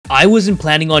I wasn't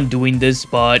planning on doing this,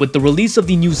 but with the release of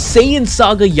the new Saiyan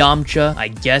Saga Yamcha, I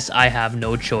guess I have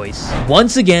no choice.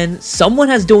 Once again, someone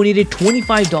has donated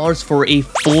 $25 for a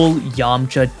full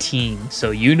Yamcha team.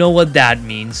 So you know what that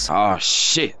means. Oh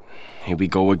shit. Here we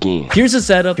go again. Here's the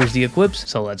setup, here's the equips,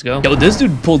 so let's go. Yo, this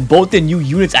dude pulled both the new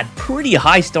units at pretty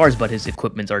high stars, but his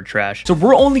equipments are trash. So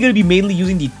we're only going to be mainly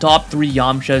using the top 3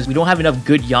 Yamchas. We don't have enough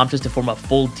good Yamchas to form a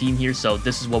full team here, so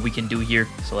this is what we can do here.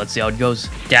 So let's see how it goes.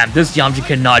 Damn, this Yamcha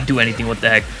cannot do anything, what the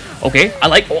heck. Okay, I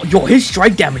like, oh, yo, his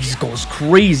strike damage just goes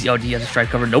crazy. Oh, he has a strike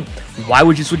cover, nope. Why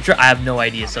would you switch her? I have no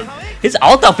idea. So his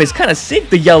alt outfit is kind of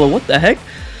sick, the yellow, what the heck.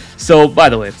 So, by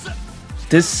the way,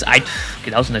 this,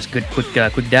 okay, that was a nice, good, quick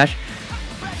dash.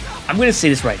 I'm gonna say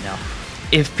this right now.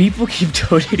 If people keep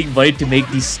donating money to make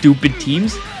these stupid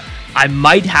teams, I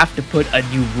might have to put a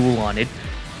new rule on it.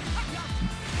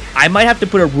 I might have to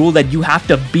put a rule that you have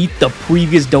to beat the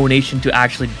previous donation to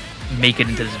actually make it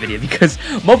into this video, because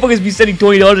motherfuckers be sending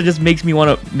 $20. It just makes me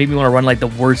wanna run like the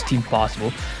worst team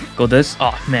possible. Go this.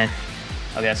 Oh man.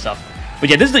 Okay, that's tough. But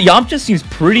yeah, the Yamcha seems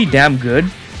pretty damn good.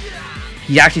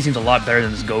 He actually seems a lot better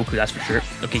than this Goku, that's for sure.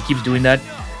 Okay, he keeps doing that.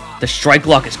 The strike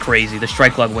lock is crazy. The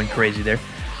strike lock went crazy there.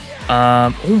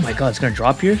 Oh my god, it's gonna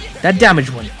drop here. That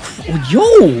damage went. Oh,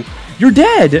 yo, you're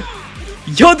dead.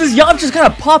 Yo, this Yamcha's kind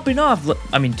of popping off.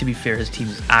 I mean, to be fair, his team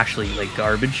is actually like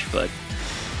garbage, but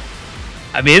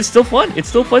I mean, it's still fun. It's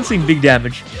still fun seeing big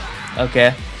damage.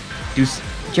 Okay, do you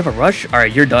have a rush? All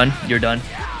right, you're done. You're done.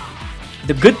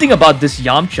 The good thing about this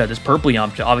Yamcha, this purple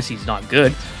Yamcha, obviously he's not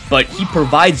good, but he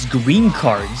provides green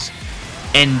cards.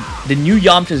 And the new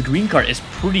Yamcha's green card is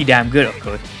pretty damn good. Of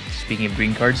course, speaking of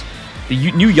green cards, the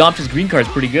new Yamcha's green card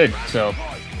is pretty good. So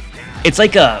it's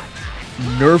like a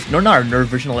nerf, no, not a nerf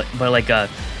version, but like a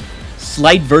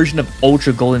slight version of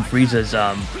Ultra Golden Frieza's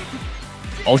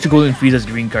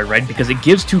green card, right? Because it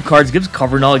gives 2 cards, gives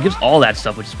cover and all, it gives all that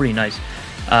stuff, which is pretty nice.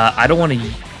 I don't want to.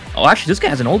 Oh, actually, this guy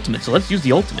has an ultimate, so let's use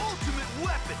the ultimate.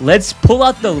 Let's pull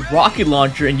out the rocket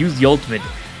launcher and use the ultimate.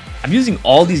 I'm using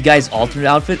all these guys' alternate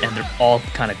outfit, and they're all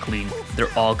kind of clean.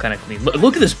 They're all kind of clean.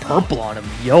 Look at this purple on him.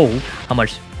 Yo, how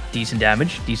much? Decent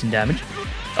damage. Decent damage.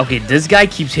 Okay, this guy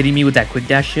keeps hitting me with that quick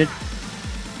dash shit.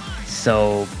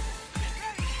 So,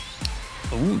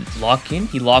 ooh, lock in.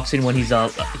 He locks in when he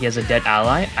has a dead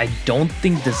ally. I don't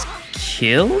think this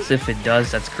kills. If it does,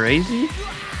 that's crazy.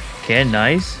 Okay,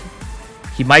 nice.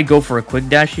 He might go for a quick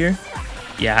dash here.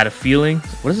 Yeah, I had a feeling.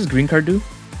 What does this green card do?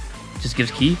 Just gives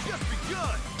key.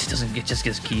 It just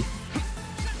gives key.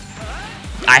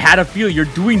 I had a feel you're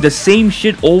doing the same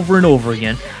shit over and over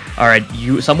again. All right,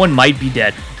 someone might be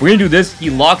dead. We're gonna do this. He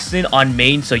locks in on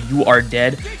main, so you are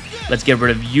dead. Let's get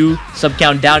rid of you. Sub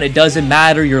count down. It doesn't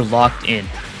matter. You're locked in.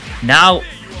 Now,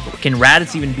 can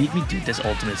Raditz even beat me? Dude, this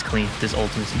ultimate's clean. This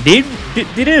ultimate's. They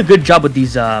did a good job with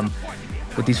these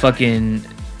fucking.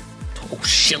 Oh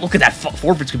shit, look at that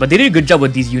forfeit screen. But they did a good job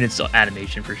with these units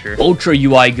animation for sure. Ultra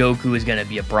UI Goku is going to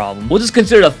be a problem. We'll just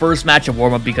consider the first match a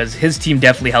warm-up because his team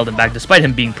definitely held him back despite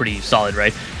him being pretty solid,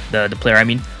 right? The player, I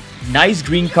mean. Nice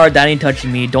green card. That ain't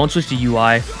touching me. Don't switch to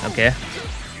UI. Okay.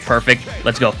 Perfect.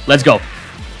 Let's go. Let's go.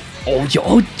 Oh,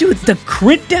 yo, dude, the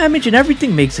crit damage and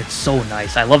everything makes it so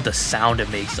nice. I love the sound it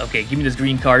makes. Okay, give me this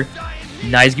green card.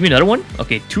 Nice. Give me another one.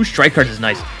 Okay, 2 strike cards is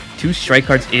nice. 2 strike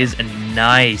cards is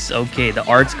nice. Okay, the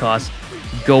arts cost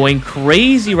going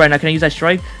crazy right now. Can I use that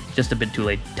strike? Just a bit too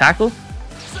late. Tackle?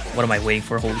 What am I waiting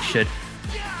for? Holy shit.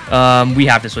 We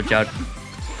have to switch out.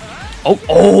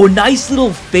 Oh, nice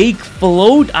little fake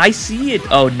float. I see it.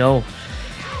 Oh, no.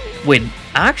 Wait,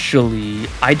 actually,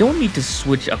 I don't need to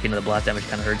switch. Okay, no, the blast damage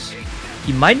kind of hurts.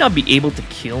 He might not be able to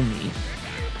kill me.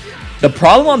 The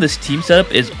problem on this team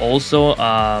setup is also,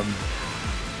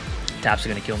 Taps are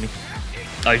going to kill me.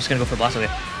 Oh, you're just going to go for a blast? Okay.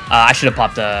 I should have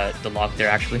popped the lock there,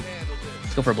 actually.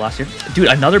 Let's go for a blast here. Dude,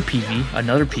 another PV.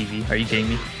 Another PV. Are you kidding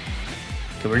me?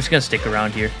 Okay, we're just going to stick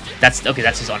around here. That's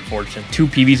just unfortunate. 2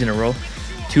 PVs in a row.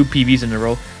 2 PVs in a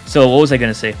row. So, what was I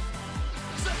going to say?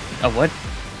 Oh, what?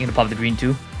 You're going to pop the green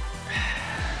too?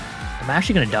 Am I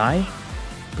actually going to die?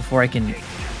 Before I can...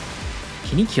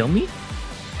 Can he kill me?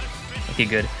 Okay,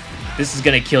 good. This is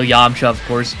going to kill Yamcha, of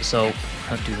course. So,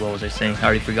 oh, dude, what was I saying? I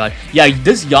already forgot. Yeah,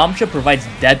 this Yamcha provides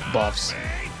death buffs.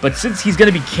 But since he's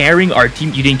going to be carrying our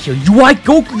team, you didn't kill UI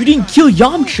Goku. You didn't kill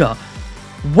Yamcha.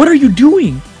 What are you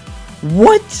doing?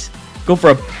 What? Go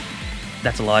for a...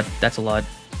 That's a lot. That's a lot.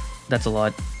 That's a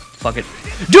lot. Fuck it.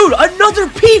 Dude, another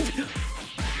PV!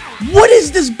 What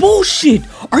is this bullshit?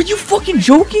 Are you fucking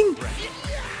joking?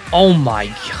 Oh my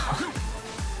god.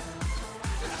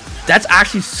 That's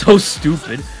actually so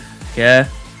stupid. Okay.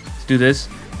 Let's do this.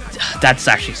 That's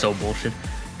actually so bullshit.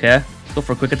 Okay. Let's go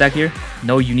for a quick attack here.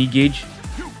 No unique gauge.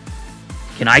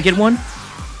 Can I get one?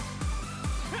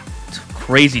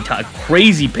 Crazy time,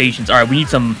 crazy patience. All right, we need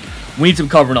some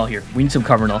cover and all here. We need some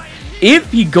cover and all.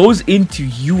 If he goes into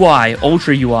UI,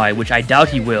 Ultra UI, which I doubt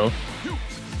he will,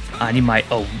 I need my...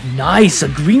 Oh, nice, a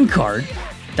green card.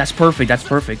 That's perfect. That's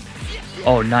perfect.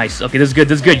 Oh, nice. Okay, this is good.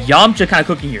 This is good. Yamcha kind of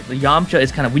cooking here. The Yamcha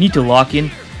is kind of... We need to lock in.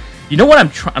 You know what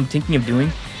I'm thinking of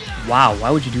doing? Wow,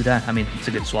 why would you do that? I mean, it's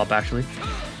a good swap actually.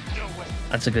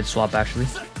 That's a good swap actually.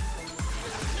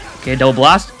 Okay, double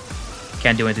blast.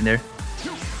 Can't do anything there.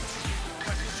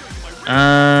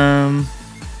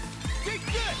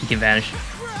 He can vanish.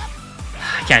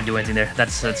 I can't do anything there.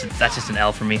 That's just an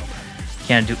L for me.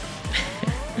 Can't do.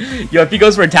 Yo, if he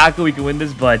goes for a tackle, we can win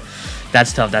this. But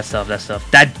that's tough. That's tough. That's tough.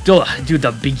 Dude,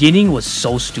 the beginning was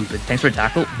so stupid. Thanks for a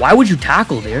tackle. Why would you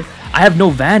tackle there? I have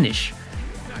no vanish.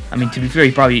 I mean, to be fair,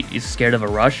 he probably is scared of a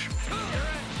rush.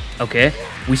 Okay,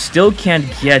 we still can't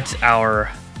get our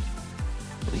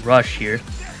rush here.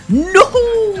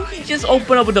 No, he just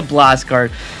opened up with the blast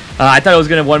card. I thought I was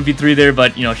gonna 1v3 there,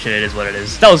 but you know, shit, it is what it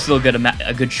is. That was still good,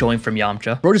 a good showing from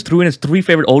Yamcha. Bro just threw in his 3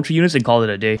 favorite Ultra units and called it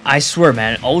a day. I swear,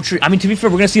 man, Ultra. I mean, to be fair,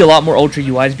 we're gonna see a lot more Ultra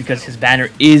UIs because his banner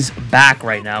is back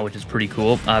right now, which is pretty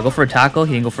cool. Go for a tackle.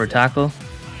 He didn't go for a tackle.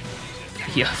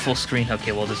 Yeah, full screen.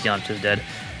 Okay, well, this Yamcha's dead.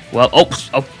 Well, oh,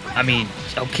 I mean,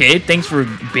 okay. Thanks for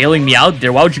bailing me out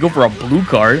there. Why would you go for a blue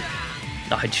card?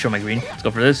 Oh, I just show my green. Let's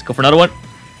go for this. Go for another one.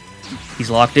 He's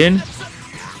locked in.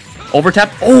 Over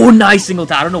tap. Oh, nice single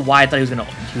tap. I don't know why I thought he was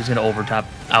gonna over tap.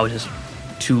 I was just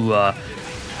too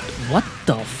what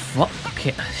the fuck?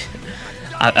 Okay.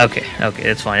 Okay,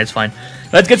 it's fine. It's fine.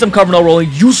 Let's get some cover now rolling.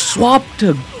 You swapped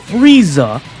to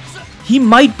Frieza. He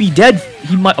might be dead.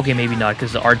 He might. Okay, maybe not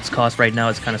because the arts cost right now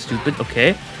is kind of stupid.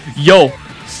 Okay. Yo,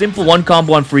 simple one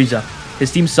combo on Frieza.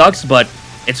 His team sucks, but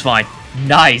it's fine.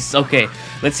 Nice. Okay.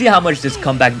 Let's see how much this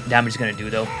comeback damage is gonna do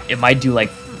though. It might do like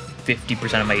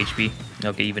 50% of my HP.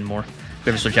 Okay, even more.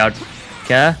 We have to switch out.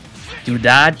 Okay, do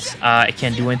that. I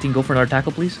can't do anything. Go for another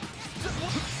tackle, please.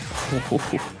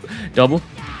 Double.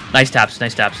 Nice taps.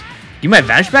 Nice taps. Give me my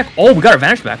vanish back. Oh, we got our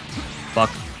vanish back. Fuck.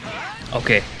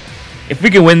 Okay. If we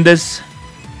can win this,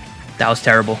 that was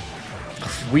terrible.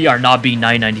 We are not being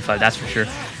 995. That's for sure.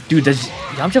 Dude, does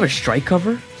Yamcha have a strike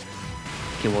cover?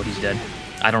 Okay, well, he's dead.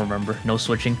 I don't remember. No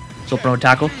switching. So, pro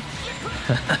tackle.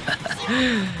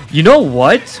 You know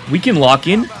what? We can lock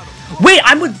in. Wait,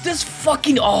 I'm with this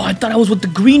fucking... Oh, I thought I was with the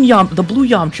green the blue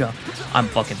Yamcha. I'm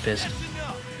fucking pissed.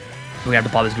 We have to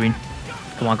pop this green.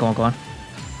 Come on, come on, come on.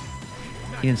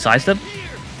 He didn't sidestep.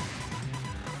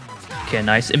 Okay,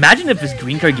 nice. Imagine if this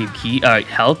green card gave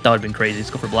health. That would have been crazy. Let's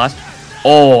go for blast.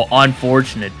 Oh,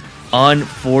 unfortunate.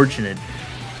 Unfortunate.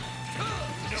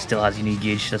 Still has unique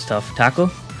gauge. That's tough.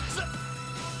 Tackle.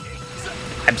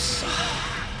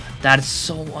 That's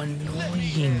so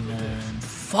annoying, man.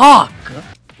 Fuck.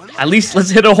 At least let's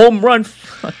hit a home run.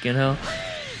 Fucking hell.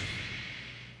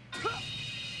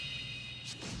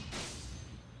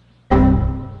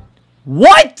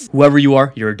 What? Whoever you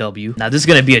are, you're a W. Now this is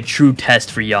gonna be a true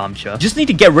test for Yamcha. Just need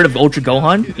to get rid of Ultra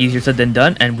Gohan. Easier said than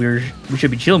done, and we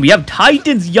should be chilling. We have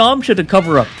Titans Yamcha to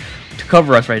cover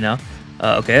us right now.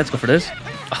 Okay, let's go for this.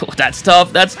 Oh, that's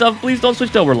tough. That's tough. Please don't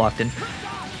switch though. We're locked in.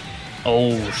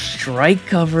 Oh, strike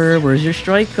cover. Where's your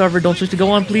strike cover? Don't switch to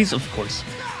Gohan, please. Of course.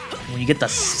 When you get the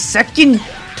second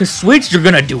to switch, you're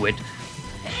gonna do it.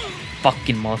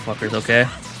 Fucking motherfuckers. Okay.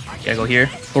 Gotta go here.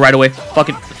 Go right away.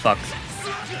 Fucking fuck.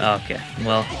 Okay,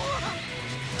 well.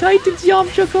 Titans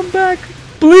Yamcha, come back.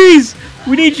 Please!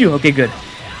 We need you. Okay, good.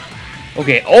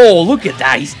 Okay, oh, look at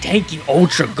that. He's tanking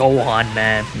Ultra Gohan,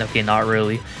 man. Okay, not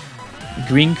really.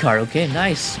 Green card. Okay,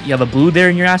 nice. You have a blue there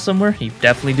in your ass somewhere? You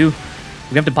definitely do.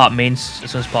 We have to pop mains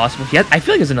as soon as possible. Yeah, I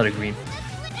feel like there's another green.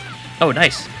 Oh,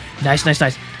 nice. Nice, nice,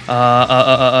 nice.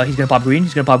 He's gonna pop green.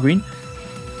 He's gonna pop green.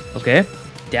 Okay.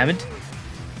 Damn it.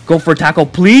 Go for a tackle,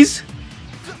 please.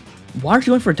 Why aren't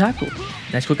you going for a tackle?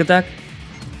 Nice quick attack.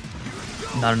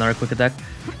 Not another quick attack.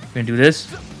 We're gonna do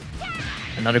this.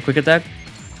 Another quick attack.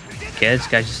 Okay, this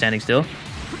guy's just standing still.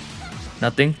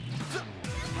 Nothing.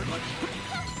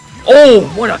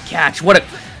 Oh, what a catch. What a...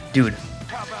 Dude.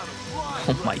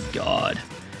 Oh my god.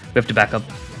 We have to back up.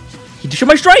 He destroyed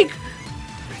my strike!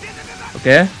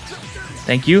 Okay.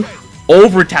 Thank you.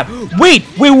 Over tap. Wait.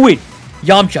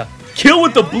 Yamcha. Kill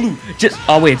with the blue. Just...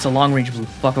 Oh, wait. It's a long range blue.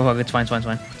 Fuck. It's fine.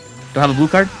 Don't have a blue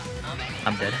card?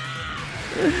 I'm dead.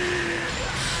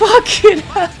 Fucking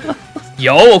hell.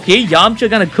 Yo, okay. Yamcha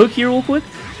gonna cook here real quick.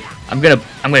 I'm gonna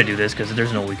do this because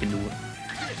there's no way we can do it.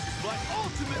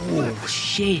 Oh,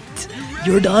 shit.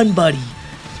 You're done, buddy.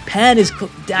 Pan is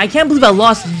cooked. I can't believe I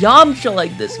lost Yamcha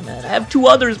like this, man. I have 2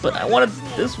 others, but I wanted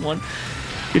this one.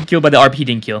 Good kill by the RP,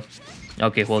 didn't kill.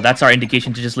 Okay, well, that's our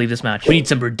indication to just leave this match. We need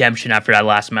some redemption after that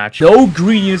last match. No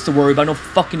green units to worry about. No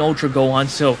fucking Ultra Gohan.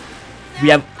 So we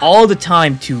have all the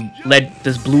time to let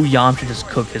this blue Yamcha just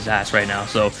cook his ass right now.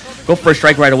 So go for a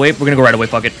strike right away. We're going to go right away.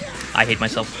 Fuck it. I hate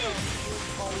myself.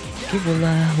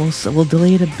 Okay, we'll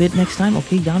delay it a bit next time.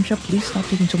 Okay, Yamcha, please stop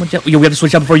taking so much. Yo, we have to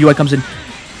switch out before UI comes in.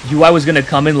 UI was going to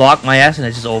come in, lock my ass, and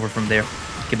it's just over from there.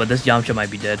 Okay, but this Yamcha might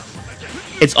be dead.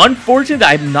 It's unfortunate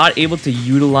that I'm not able to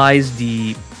utilize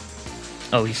the...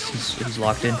 Oh, he's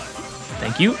locked in.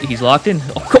 Thank you. He's locked in.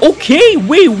 Okay,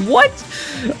 wait, what?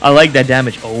 I like that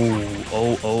damage. Oh.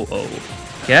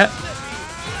 Okay.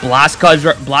 Blast cards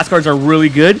are really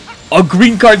good. A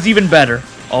green card's even better.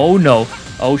 Oh, no.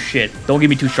 Oh, shit. Don't give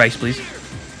me 2 strikes, please.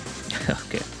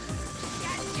 Okay.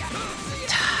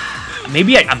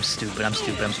 Maybe I'm stupid. I'm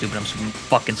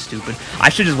fucking stupid. I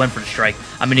should just went for the strike.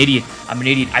 I'm an idiot.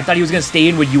 I thought he was going to stay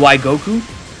in with UI Goku.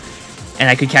 And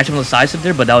I could catch him on the side step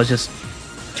there, but that was just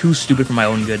too stupid for my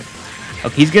own good.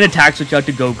 Okay, he's going to attack switch out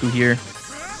to Goku here.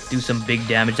 Do some big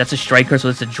damage. That's a strike card, so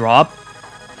that's a drop.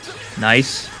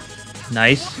 Nice.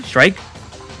 Strike.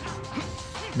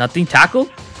 Nothing. Tackle.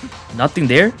 Nothing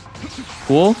there.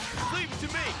 Cool.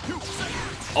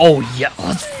 Oh, yeah.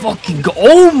 Let's fucking go.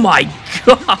 Oh, my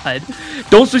God.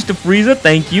 Don't switch to Frieza.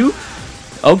 Thank you.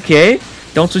 Okay.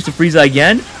 Don't switch to Frieza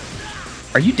again.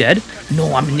 Are you dead?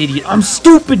 No, I'm an idiot. I'm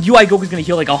stupid. UI Goku's going to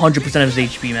heal like 100% of his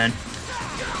HP, man.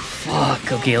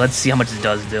 Fuck. Okay, let's see how much it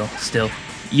does still.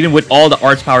 Even with all the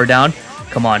arts power down.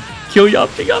 Come on. Kill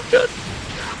Yamcha.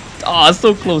 Oh,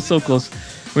 so close.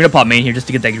 We're going to pop main here just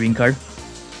to get that green card.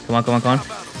 Come on.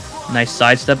 Nice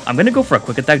sidestep. I'm going to go for a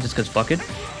quick attack just because fuck it.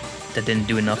 That didn't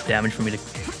do enough damage for me to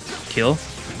kill.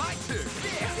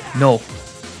 No.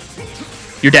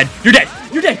 You're dead.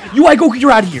 UI Goku,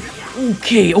 you're out of here.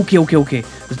 Okay.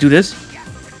 Let's do this.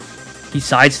 He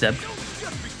sidestepped.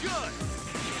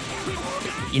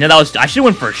 You know, I should have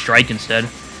went for a strike instead.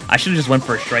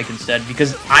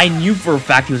 Because I knew for a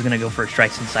fact he was going to go for a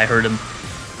strike since I heard him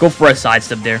go for a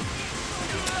sidestep there.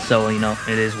 So, you know,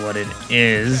 it is what it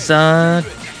is. I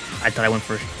thought I went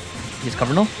for... He has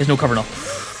cover null? There's no cover null.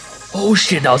 Oh,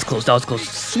 shit. That was close.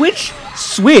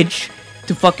 Switch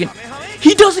to fucking...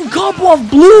 He doesn't combo off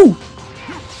blue!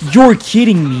 You're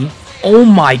kidding me. Oh,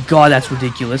 my God. That's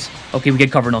ridiculous. Okay, we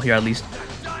get cover null here at least.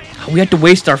 We have to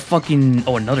waste our fucking...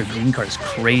 Oh, another green card is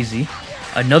crazy.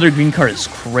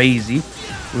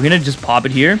 We're going to just pop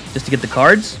it here just to get the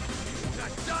cards.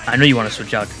 I know you want to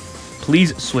switch out.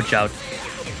 Please switch out.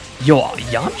 Yo,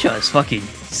 Yamcha is fucking...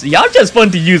 Yamcha is fun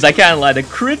to use, I can't lie. The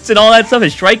crits and all that stuff,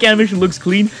 his strike animation looks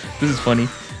clean. This is funny.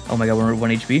 Oh my god, we're 1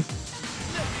 HP.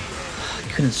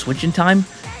 Couldn't switch in time.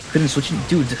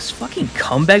 Dude, this fucking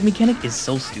comeback mechanic is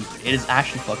so stupid. It is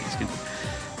actually fucking stupid.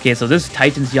 Okay, so this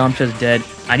Titan's Yamcha is dead.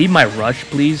 I need my rush,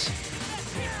 please.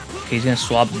 Okay, he's gonna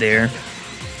swap there.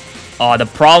 The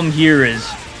problem here is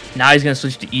now he's gonna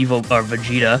switch to Evo or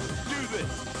Vegeta.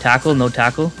 Tackle, no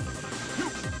tackle.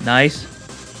 Nice.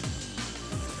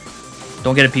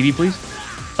 Don't get a PB, please.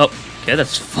 Oh, okay,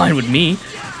 that's fine with me.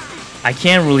 I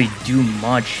can't really do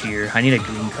much here. I need a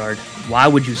green card. Why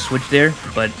would you switch there?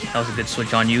 But that was a good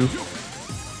switch on you.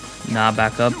 Nah,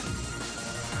 back up.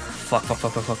 Fuck.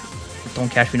 Don't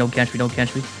catch me, don't catch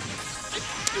me.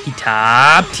 He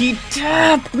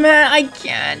tapped, man, I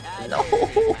can't, no.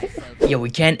 Yo,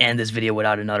 we can't end this video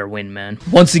without another win, man.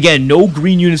 Once again, no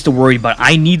green units to worry about.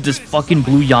 I need this fucking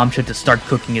blue Yamcha to start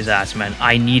cooking his ass, man.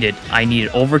 I need it.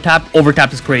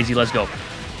 Overtap is crazy, let's go.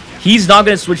 He's not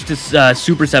going to switch to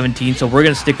Super 17, so we're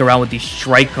going to stick around with these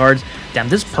strike cards. Damn,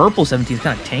 this purple 17 is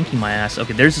kind of tanking my ass.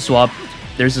 Okay, there's the swap.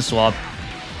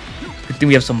 Good thing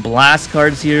we have some blast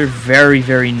cards here.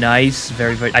 Very nice.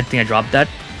 Very. I think I dropped that.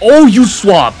 Oh, you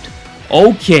swapped.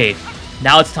 Okay,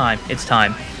 now it's time.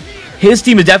 His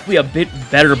team is definitely a bit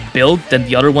better built than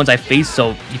the other ones I faced,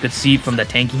 so you could see from the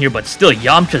tanking here. But still,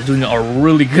 Yamcha is doing a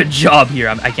really good job here.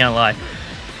 I can't lie.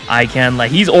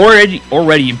 He's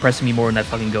already impressing me more than that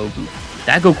fucking Goku.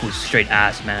 That Goku is straight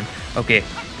ass, man. Okay,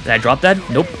 did I drop that?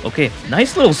 Nope. Okay,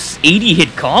 nice little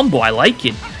 80-hit combo. I like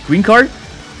it. Green card.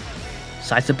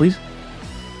 Sidestep, please.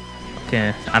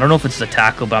 Okay, I don't know if it's a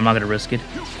tackle, but I'm not gonna risk it.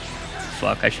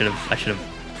 Fuck, I should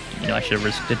have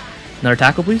risked it. Another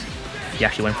tackle, please. He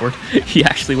actually went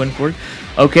for it.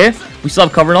 Okay, we still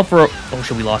have cover now for... Oh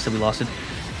shit, we lost it.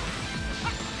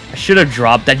 I should have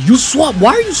dropped that. You swap.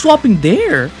 Why are you swapping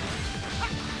there?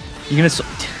 You're gonna...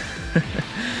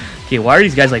 Okay, why are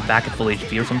these guys like back at full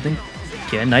HP or something?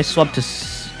 Okay, nice swap to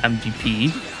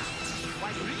MVP.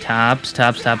 Taps.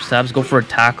 Go for a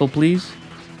tackle, please.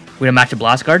 We're gonna match a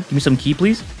blast guard. Give me some key,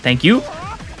 please. Thank you.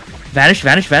 Vanish.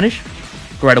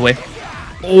 Go right away.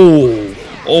 Oh,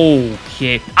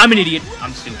 Okay. I'm an idiot.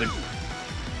 I'm stupid.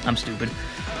 I'm stupid.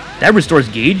 That restores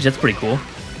gauge. That's pretty cool.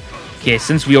 Okay,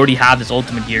 since we already have this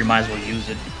ultimate here, might as well use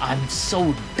it. I'm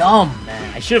so dumb,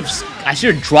 man. I should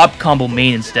have dropped combo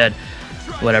main instead.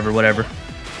 Whatever, whatever.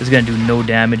 This is gonna do no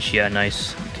damage. Yeah,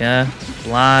 nice. Okay,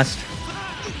 blast.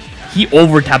 He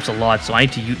over taps a lot, so I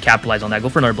need to capitalize on that. Go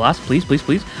for another blast, please, please,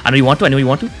 please. I know you want to. I know you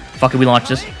want to. Fuck it, we launch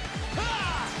this.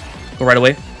 Go right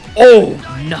away. Oh,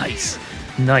 nice.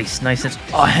 Nice, nice. That's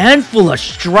a handful of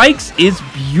strikes is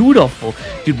beautiful.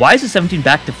 Dude, why is the 17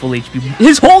 back to full HP?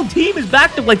 His whole team is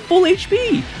back to like full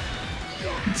HP.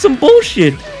 It's some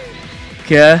bullshit.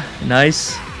 Okay,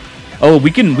 nice. Oh, we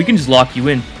can just lock you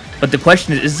in. But the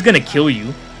question is this gonna kill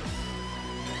you?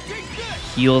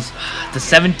 Heals. The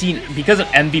 17, because of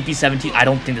MVP 17, I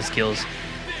don't think this kills.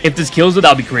 If this kills it,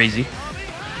 that'll be crazy.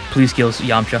 Please kill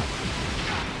Yamcha.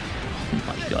 Oh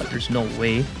my god, there's no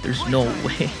way. There's no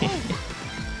way.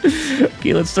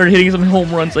 Okay, let's start hitting some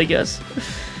home runs, I guess.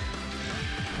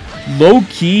 Low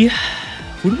key,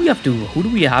 who do we have to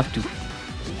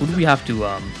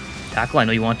tackle? I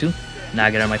know you want to.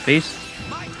 Nah, get out of my face.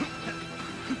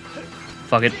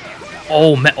 Fuck it.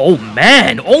 Oh man, oh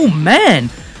man, oh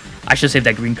man. I should have saved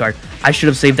that green card. I should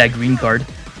have saved that green card.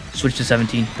 Switch to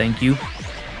 17, thank you.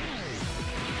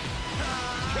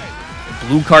 The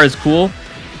blue card is cool.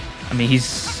 I mean, we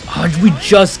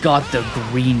just got the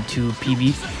green 2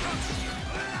 PB.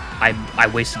 I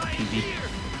wasted the PB.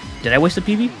 Did I waste the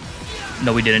PB?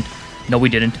 No, we didn't. No, we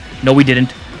didn't. No, we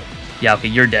didn't. Yeah, okay,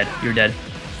 you're dead. You're dead.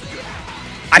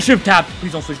 I should have tapped.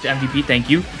 Please don't switch to MVP. Thank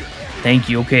you. Thank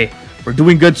you. Okay. We're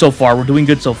doing good so far. We're doing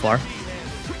good so far.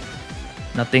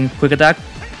 Nothing. Quick attack.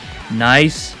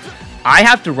 Nice. I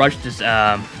have to rush this.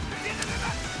 I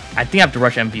think I have to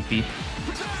rush MVP.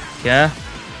 Yeah.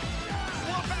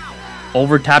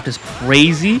 Over tapped is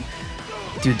crazy.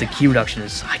 Dude, the key reduction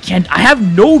is... I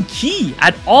have no key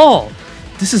at all.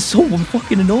 This is so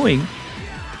fucking annoying.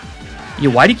 Yeah,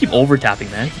 why do you keep over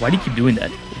tapping, man? Why do you keep doing that?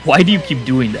 Why do you keep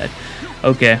doing that?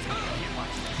 Okay.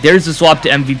 There's the swap to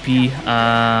MVP.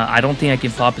 I don't think I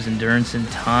can pop his endurance in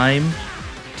time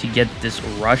to get this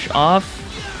rush off.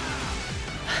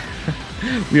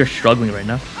 We are struggling right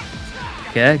now.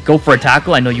 Okay, go for a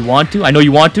tackle. I know you want to. I know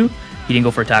you want to. He didn't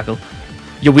go for a tackle.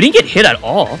 Yo, we didn't get hit at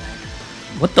all.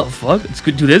 What the fuck? It's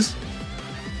good to do this.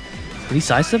 Did he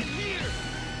sidestep?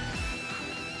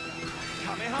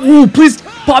 Ooh, please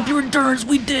pop your endurance.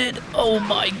 We did. Oh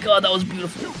my god, that was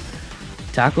beautiful.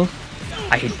 Tackle.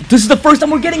 I hit. This is the first time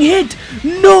we're getting hit.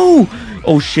 No.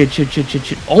 Oh shit, shit, shit, shit,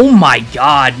 shit. Oh my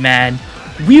god, man.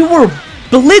 We were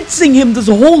blitzing him this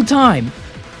whole time.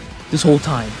 This whole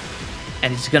time.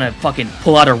 And he's gonna fucking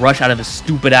pull out a rush out of his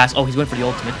stupid ass. Oh, he's going for the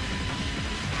ultimate.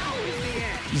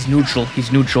 He's neutral.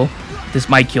 He's neutral. This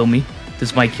might kill me.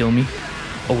 This might kill me.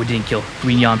 Oh, we didn't kill.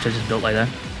 Green Yamcha just built like that.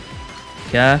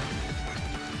 Okay.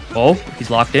 Oh, he's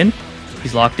locked in.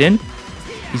 He's locked in.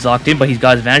 He's locked in, but he's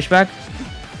got his vanish back.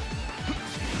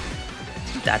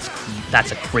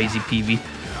 That's a crazy PV.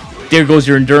 There goes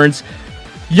your endurance.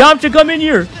 Yamcha, come in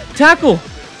here. Tackle.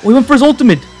 Oh, he went for his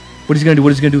ultimate. What is he gonna do?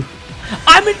 What is he gonna do?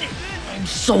 I'm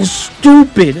so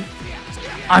stupid.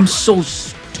 I'm so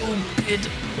stupid.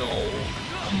 No.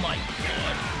 Oh my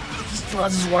god. He still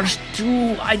has his rush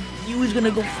too. I knew he was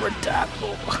gonna go for a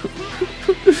tackle.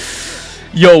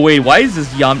 Yo, wait. Why is this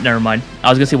Yamcha? Never mind. I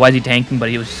was gonna say why is he tanking, but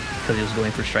he was because he was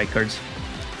going for strike cards.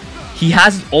 He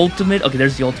has his ultimate. Okay,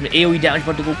 there's the ultimate. AoE damage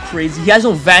about to go crazy. He has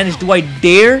no vanish. Do I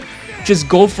dare just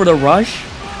go for the rush?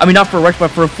 I mean, not for a rush, but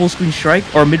for a full screen strike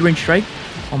or a mid-range strike.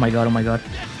 Oh my god, oh my god.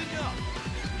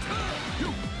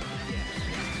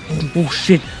 Oh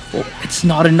shit. Oh, it's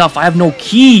not enough. I have no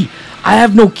key. I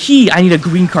have no key. I need a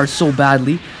green card so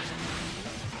badly.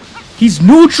 He's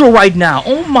neutral right now.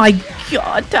 Oh my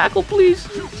god. Tackle, please.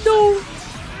 No.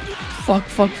 Fuck,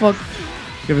 fuck, fuck.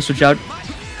 You ever switch out?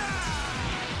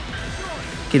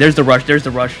 Okay, there's the rush. There's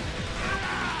the rush.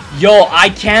 Yo, I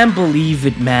can't believe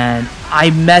it, man. I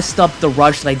messed up the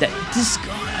rush like that. This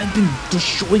guy, I've been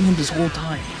destroying him this whole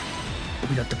time. Oh,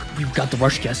 we got the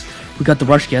rush guess. We got the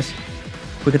rush guess.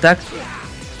 Quick attack.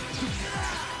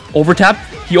 Over tap.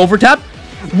 He over tapped.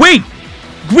 Wait!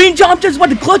 Green Yamcha's about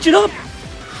to clutch it up.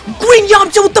 Green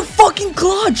Yamcha with the fucking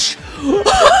clutch.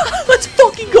 Let's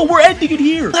fucking go. We're ending it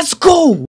here. Let's go.